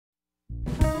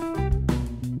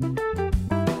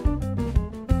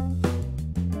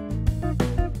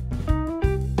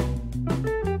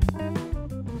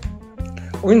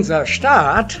Unser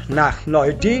Start nach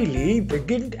Neu-Delhi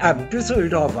beginnt am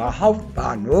Düsseldorfer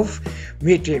Hauptbahnhof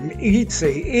mit dem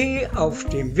ICE auf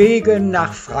dem Wege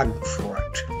nach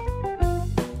Frankfurt.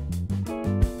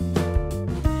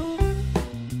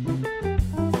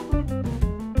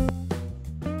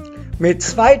 Mit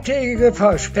zweitägiger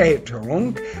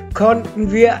Verspätung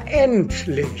konnten wir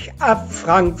endlich ab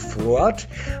Frankfurt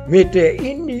mit der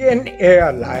Indien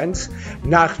Airlines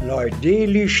nach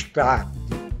Neu-Delhi starten.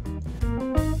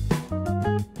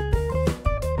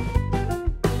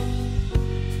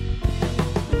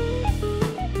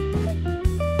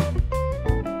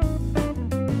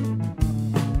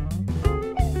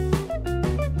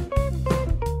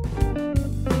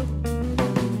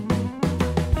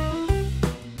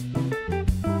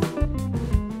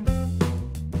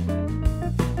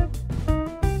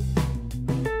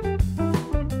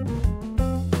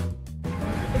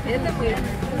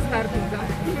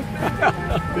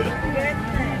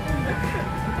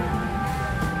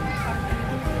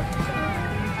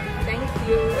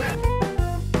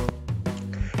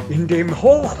 In dem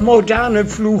hochmodernen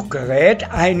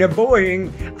Fluggerät, eine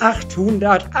Boing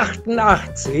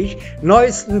 888,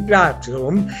 neuesten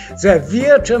Datum,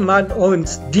 servierte man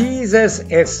uns dieses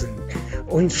Essen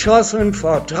und schossen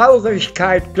vor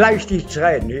Traurigkeit gleich die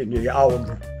Tränen in die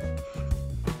Augen.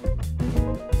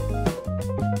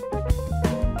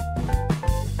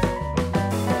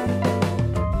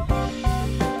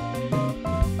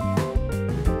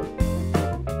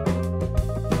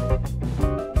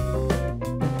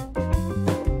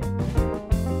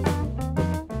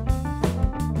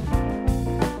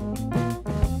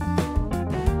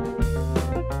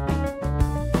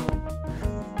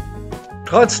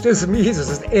 Trotz des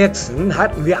miesen Ätzen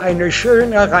hatten wir eine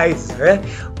schöne Reise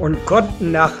und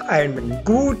konnten nach einem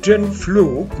guten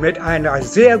Flug mit einer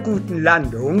sehr guten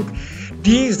Landung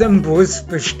diesen Bus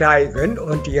besteigen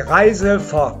und die Reise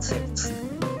fortsetzen.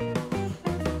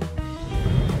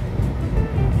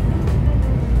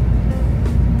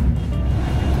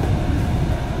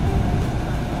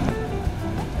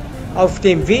 Auf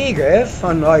dem Wege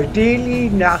von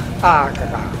Neu-Delhi nach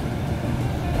Agra.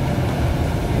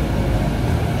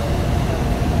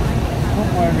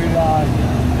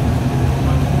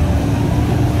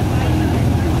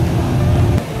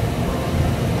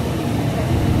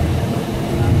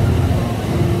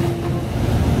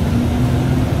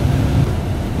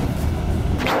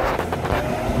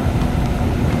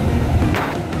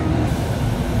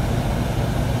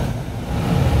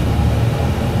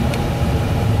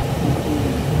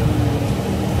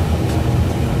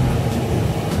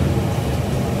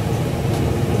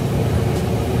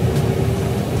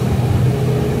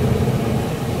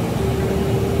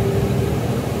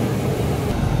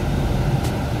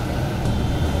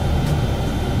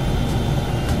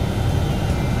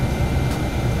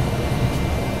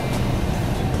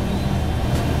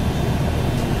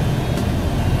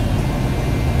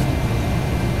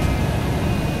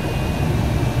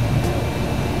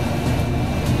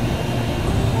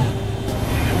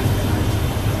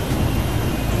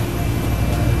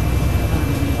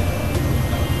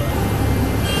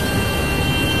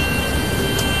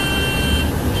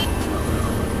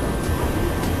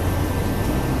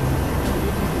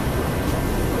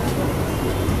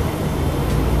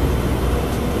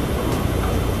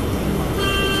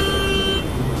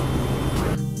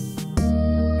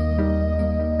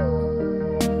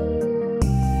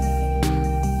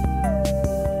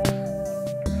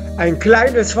 Ein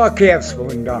kleines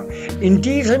Verkehrswunder. In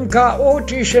diesem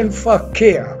chaotischen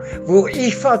Verkehr, wo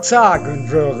ich verzagen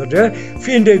würde,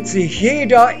 findet sich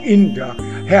jeder Inder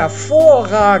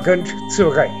hervorragend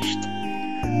zurecht.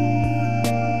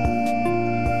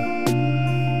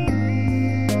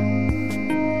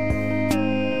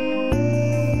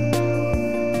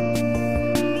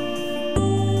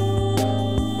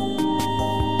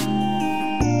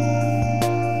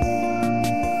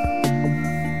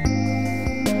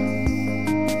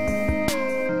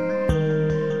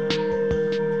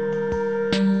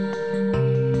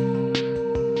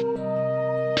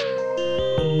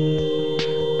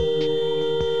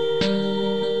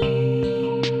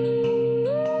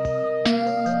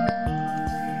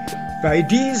 Bei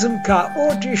diesem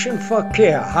chaotischen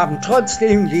Verkehr haben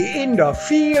trotzdem die Inder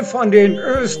viel von den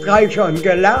Österreichern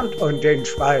gelernt und den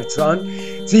Schweizern.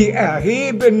 Sie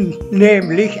erheben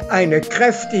nämlich eine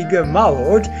kräftige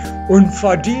Maut und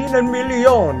verdienen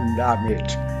Millionen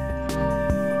damit.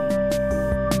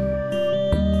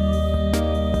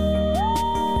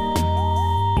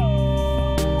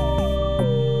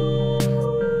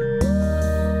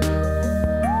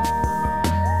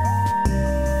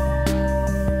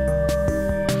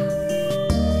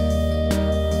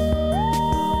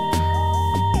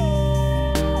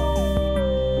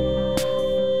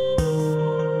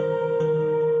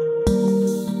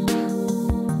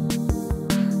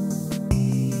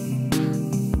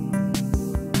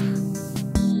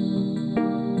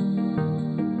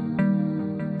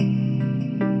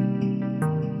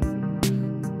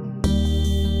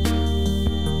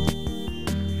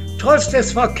 Trotz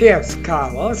des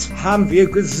Verkehrschaos haben wir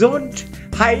gesund,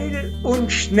 heil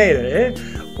und schnell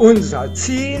unser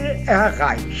Ziel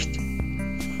erreicht.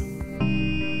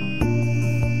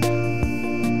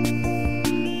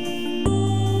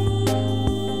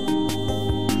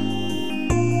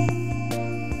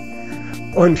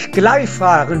 Und gleich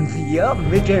fahren wir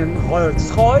mit dem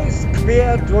Rolls-Royce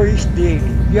quer durch Delhi.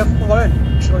 Wir freuen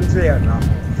uns schon sehr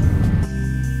nach.